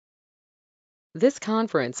This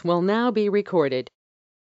conference will now be recorded.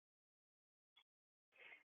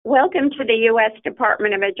 Welcome to the U.S.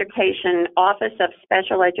 Department of Education Office of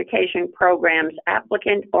Special Education Programs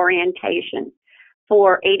Applicant Orientation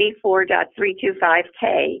for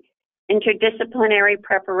 84.325K, Interdisciplinary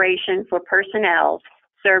Preparation for Personnel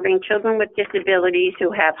Serving Children with Disabilities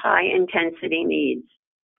Who Have High Intensity Needs.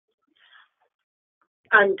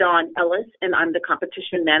 I'm Dawn Ellis, and I'm the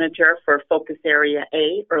Competition Manager for Focus Area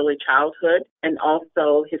A, Early Childhood, and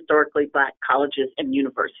also Historically Black Colleges and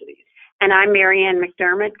Universities. And I'm Marianne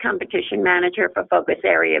McDermott, Competition Manager for Focus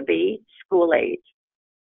Area B, School Age.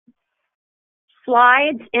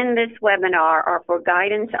 Slides in this webinar are for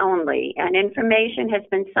guidance only, and information has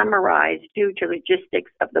been summarized due to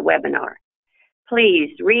logistics of the webinar.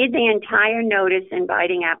 Please read the entire notice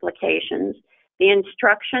inviting applications, the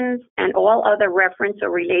instructions, and all other reference or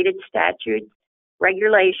related statutes,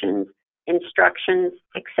 regulations, instructions,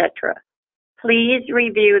 etc. Please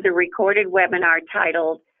review the recorded webinar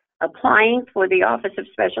titled Applying for the Office of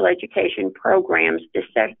Special Education Programs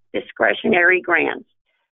Discretionary Grants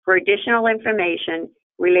for additional information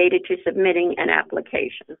related to submitting an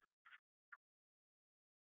application.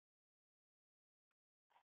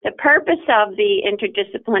 The purpose of the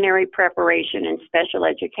Interdisciplinary Preparation in Special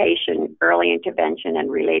Education, Early Intervention, and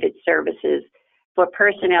Related Services for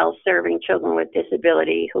Personnel Serving Children with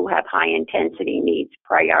Disability Who Have High Intensity Needs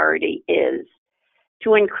priority is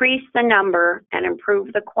to increase the number and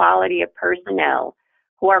improve the quality of personnel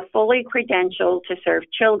who are fully credentialed to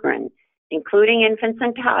serve children, including infants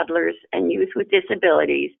and toddlers and youth with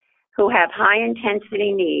disabilities who have high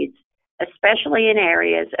intensity needs, especially in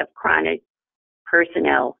areas of chronic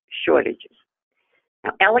personnel shortages.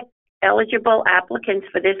 Now, eligible applicants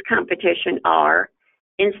for this competition are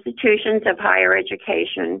institutions of higher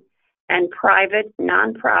education and private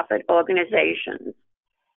nonprofit organizations.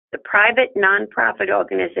 The private nonprofit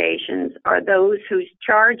organizations are those whose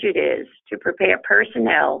charge it is to prepare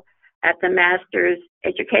personnel at the master's,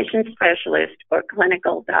 education specialist, or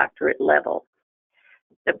clinical doctorate level.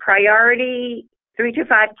 The priority,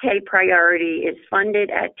 325K priority, is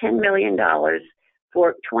funded at $10 million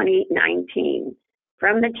for 2019.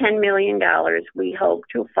 From the $10 million, we hope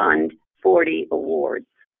to fund 40 awards.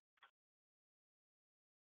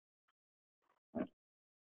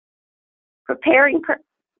 Preparing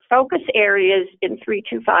focus areas in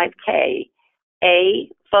 325K. A,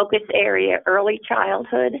 focus area early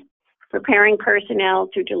childhood, preparing personnel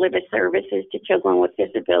to deliver services to children with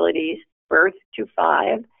disabilities, birth to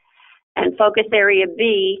 5. And focus area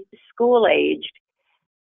B, school aged,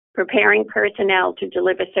 preparing personnel to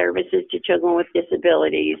deliver services to children with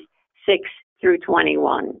disabilities, 6 through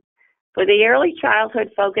 21. For the early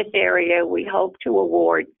childhood focus area, we hope to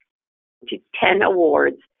award 10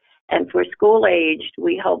 awards. And for school aged,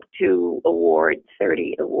 we hope to award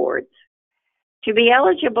 30 awards. To be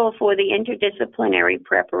eligible for the interdisciplinary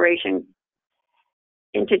preparation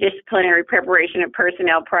of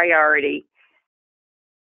personnel priority,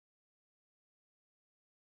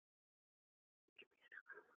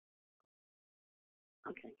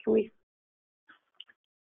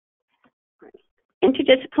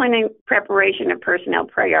 interdisciplinary preparation of personnel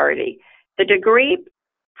priority. The degree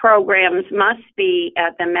programs must be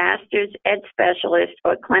at the master's, ed specialist,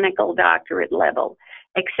 or clinical doctorate level,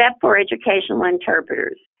 except for educational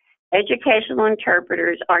interpreters. Educational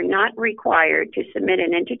interpreters are not required to submit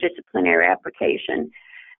an interdisciplinary application,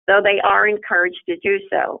 though they are encouraged to do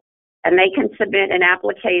so, and they can submit an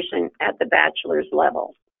application at the bachelor's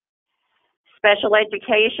level. Special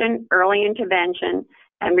education, early intervention,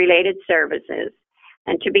 and related services.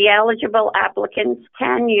 And to be eligible, applicants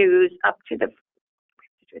may use up to the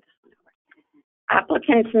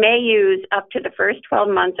first 12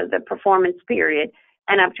 months of the performance period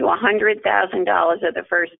and up to $100,000 of the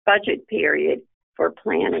first budget period for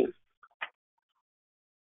planning.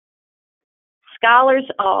 Scholars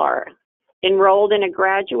are enrolled in a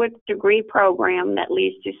graduate degree program that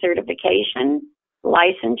leads to certification,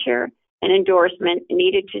 licensure, and endorsement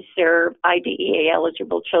needed to serve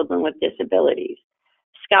IDEA-eligible children with disabilities.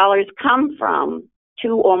 Scholars come from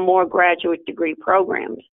 2 or more graduate degree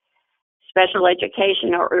programs, special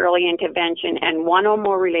education or early intervention, and 1 or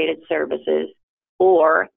more related services,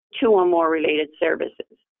 or 2 or more related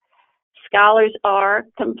services. Scholars are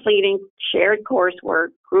completing shared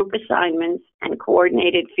coursework, group assignments, and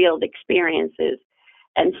coordinated field experiences,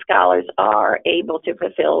 and scholars are able to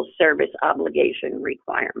fulfill service obligation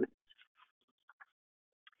requirements.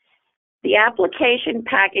 The application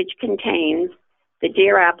package contains the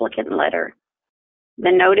Dear Applicant letter,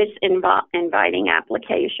 the notice inviting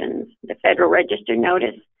applications, the Federal Register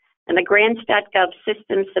notice, and the grants.gov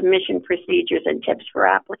system submission procedures and tips for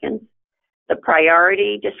applicants, the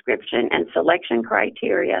priority description and selection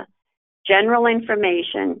criteria, general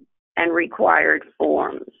information, and required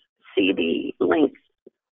forms. See the links.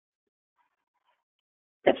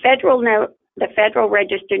 The Federal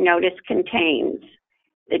Register notice contains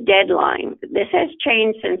the deadline. This has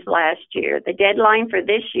changed since last year. The deadline for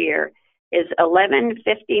this year is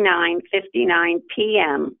 11:59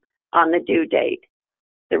 p.m. on the due date.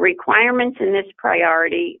 The requirements in this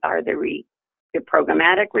priority are the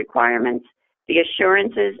programmatic requirements, the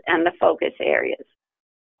assurances, and the focus areas.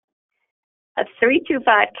 A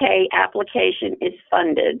 325K application is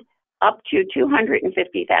funded up to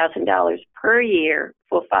 $250,000 per year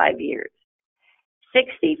for 5 years.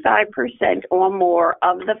 65% or more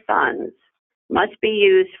of the funds must be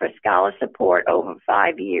used for scholar support over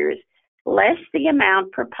 5 years, less the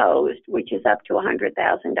amount proposed, which is up to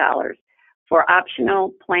 $100,000, for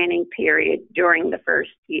optional planning period during the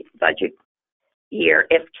first budget year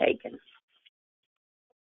if taken.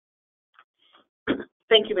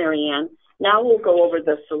 Thank you, Marianne. Now we'll go over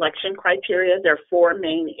the selection criteria. There are 4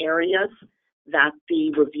 main areas that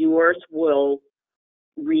the reviewers will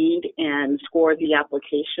read and score the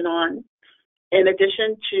application on. In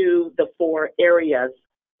addition to the 4 areas,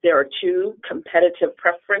 there are 2 competitive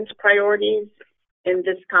preference priorities in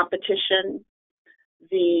this competition.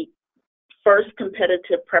 The first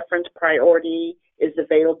competitive preference priority is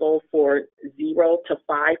available for 0 to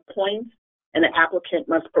 5 points, and the applicant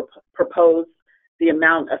must propose the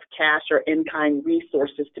amount of cash or in-kind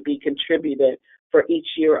resources to be contributed for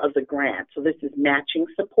each year of the grant. So this is matching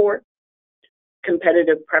support.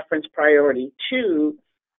 Competitive preference priority 2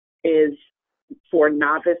 is for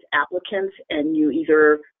novice applicants, and you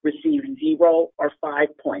either receive 0 or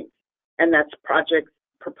 5 points. And that's projects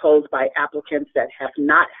proposed by applicants that have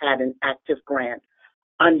not had an active grant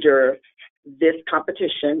under this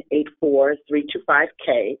competition,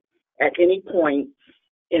 84325K, at any point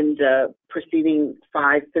in the preceding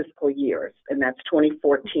 5 fiscal years, and that's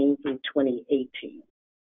 2014 through 2018.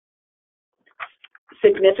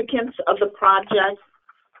 Significance of the project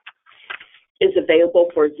is available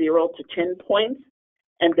for 0 to 10 points,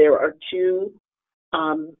 and there are 2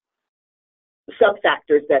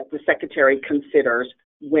 sub-factors that the Secretary considers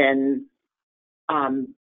when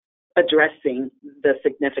addressing the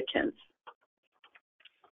significance.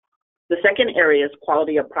 The second area is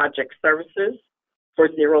quality of project services for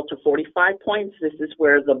 0 to 45 points. This is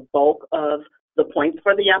where the bulk of the points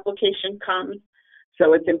for the application comes.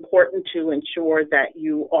 So it's important to ensure that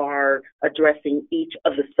you are addressing each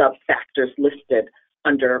of the sub-factors listed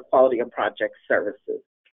under quality of project services.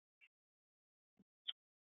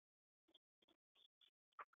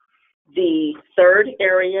 The third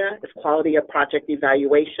area is quality of project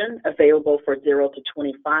evaluation, available for 0 to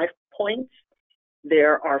 25 points.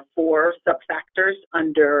 There are 4 sub-factors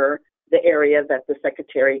under the area that the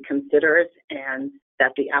Secretary considers and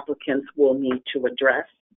that the applicants will need to address.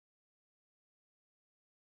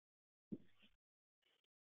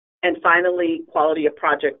 And finally, quality of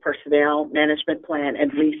project personnel, management plan,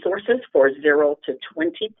 and resources for 0 to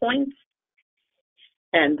 20 points.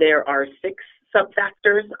 And there are 6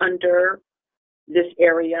 sub-factors under this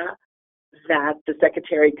area that the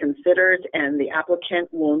Secretary considers, and the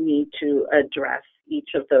applicant will need to address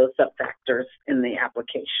each of those sub-factors in the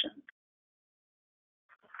application.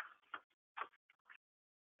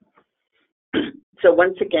 So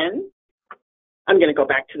once again, I'm going to go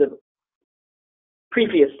back to the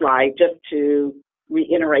previous slide just to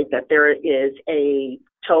reiterate that there is a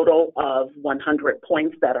total of 100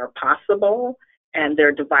 points that are possible, and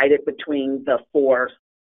they're divided between the 4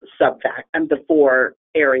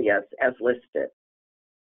 areas as listed.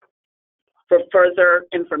 For further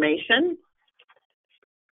information,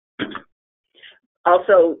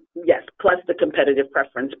 also, yes, plus the competitive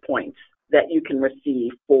preference points that you can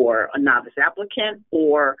receive for a novice applicant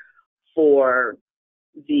or for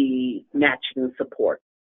the matching support.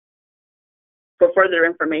 For further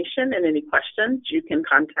information and any questions, you can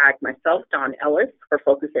contact myself, Dawn Ellis, for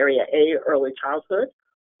Focus Area A, Early Childhood,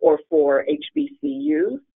 or for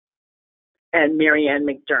HBCU, and Marianne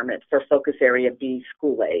McDermott for Focus Area B,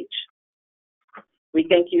 School Age. We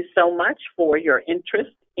thank you so much for your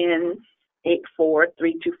interest in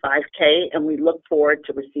 84325K, and we look forward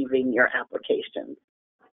to receiving your applications.